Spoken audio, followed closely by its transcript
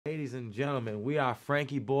Ladies and gentlemen, we are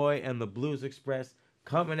Frankie Boy and the Blues Express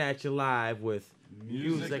coming at you live with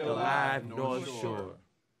Music Alive North Shore.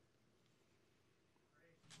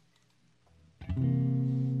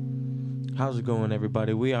 How's it going,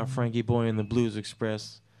 everybody? We are Frankie Boy and the Blues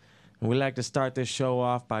Express, and we like to start this show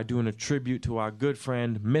off by doing a tribute to our good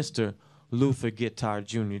friend, Mr. Luther Guitar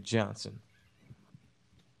Jr. Johnson.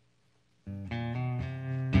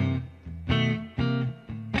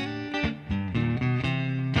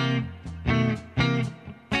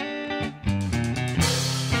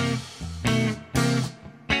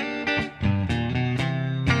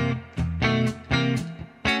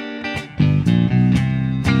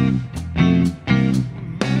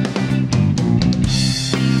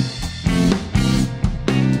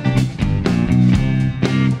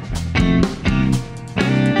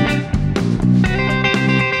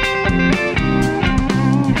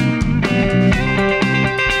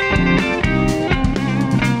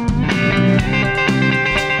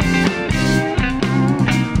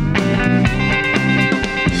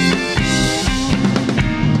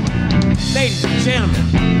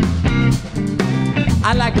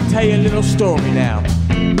 I'd like to tell you a little story now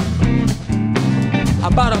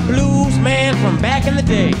about a blues man from back in the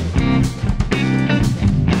day.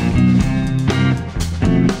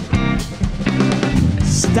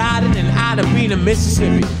 Started in Ida Bena,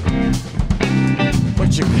 Mississippi,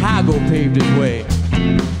 but Chicago paved his way.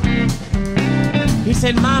 He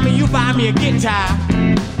said, "Mommy, you buy me a guitar,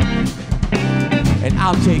 and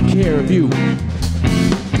I'll take care of you."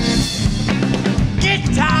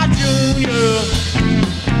 Guitar Junior,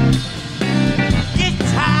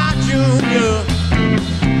 Guitar Junior,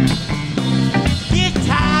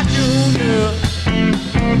 Guitar Junior,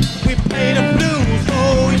 we play the blues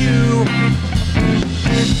for you.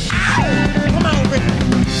 Ow! Come on, Rick.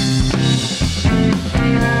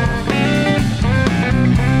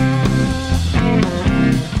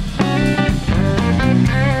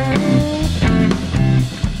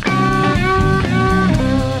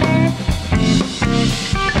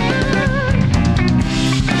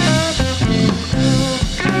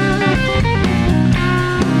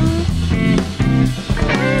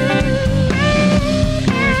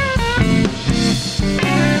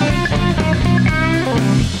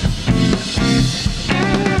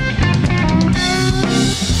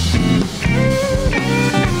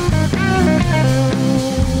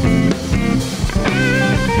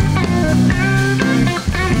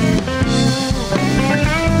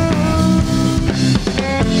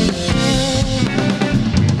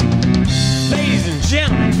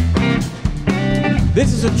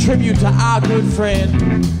 This is a tribute to our good friend,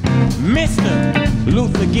 Mr.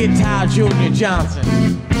 Luther Guitar Jr. Johnson.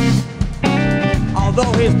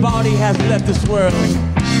 Although his body has left this world,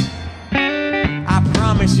 I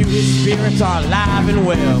promise you his spirits are alive and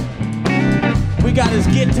well. We got his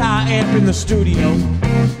guitar amp in the studio.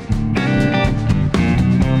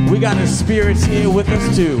 We got his spirits here with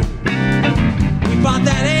us too. We bought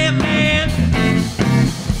that amp, man.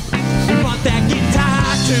 We bought that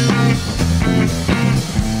guitar too.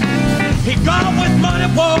 He got with money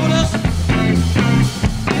waters,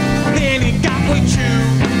 then he got with you.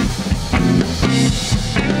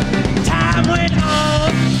 Time went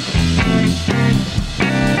on,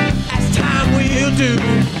 as time will do.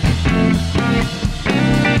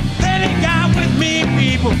 Then he got with me,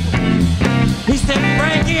 people. He said,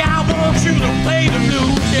 "Frankie, I want you to play the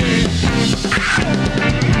blues."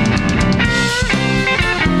 Yeah.